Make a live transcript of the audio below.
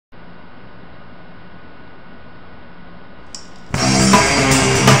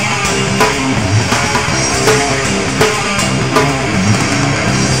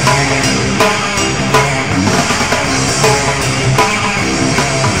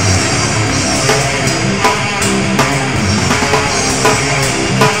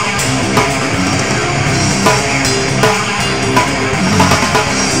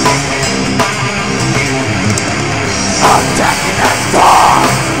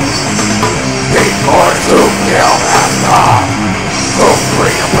to kill and harm, to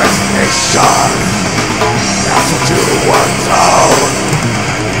free oppressed nation. That's what you were told.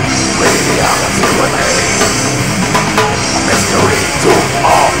 Reality remains a mystery to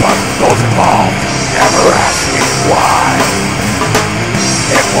all but those involved, never asking why.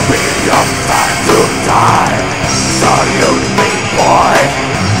 It will be your time to die. Salute me, boy.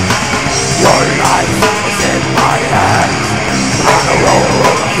 Your life is in my hands. On the road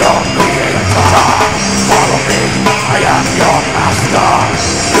of your creator. Follow me, I am your master.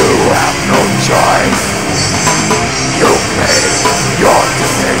 You have no choice. You made your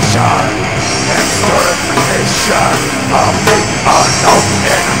decision. Extermination of the unknown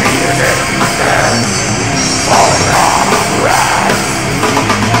enemy is imminent. Fall on rats.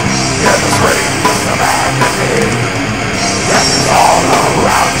 Hear the screams of agony. Death is all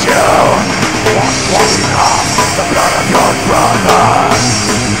around you. Washing off the blood of your brother.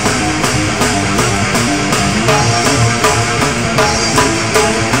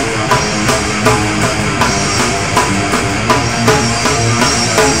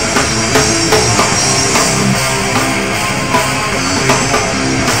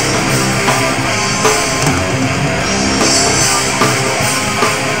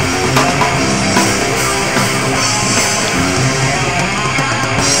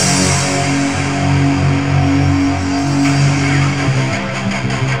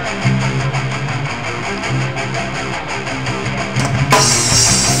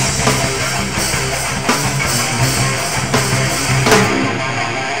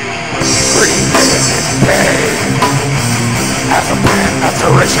 As a pen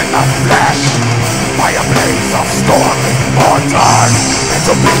restoration of flesh, by a blaze of stormy mortars, and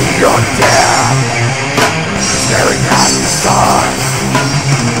to be your death, staring at the sun,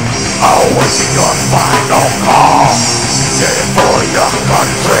 awaiting your final call. Did it for your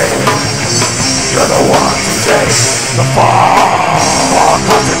country. You're the one to take the fall,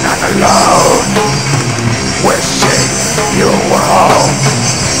 forgotten and alone, wishing you were home,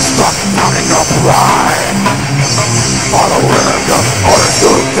 struck down in your pride. Following the orders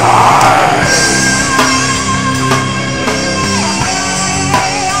to die.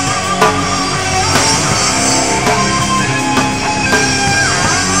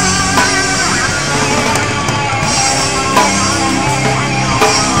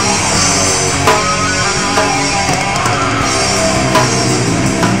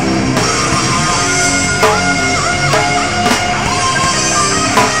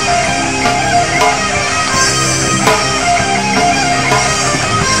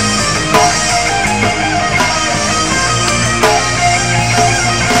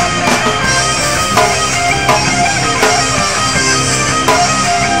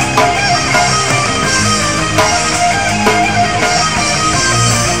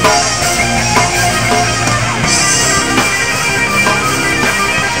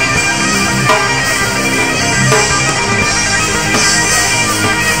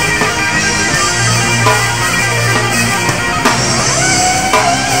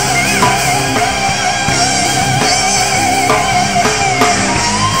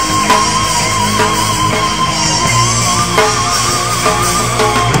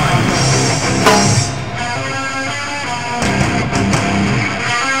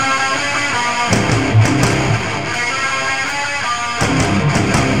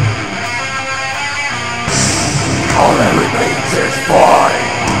 All that remains is void.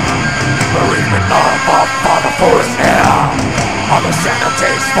 Bereavement of a father for his heir. All the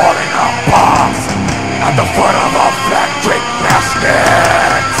sanity's falling apart at the foot of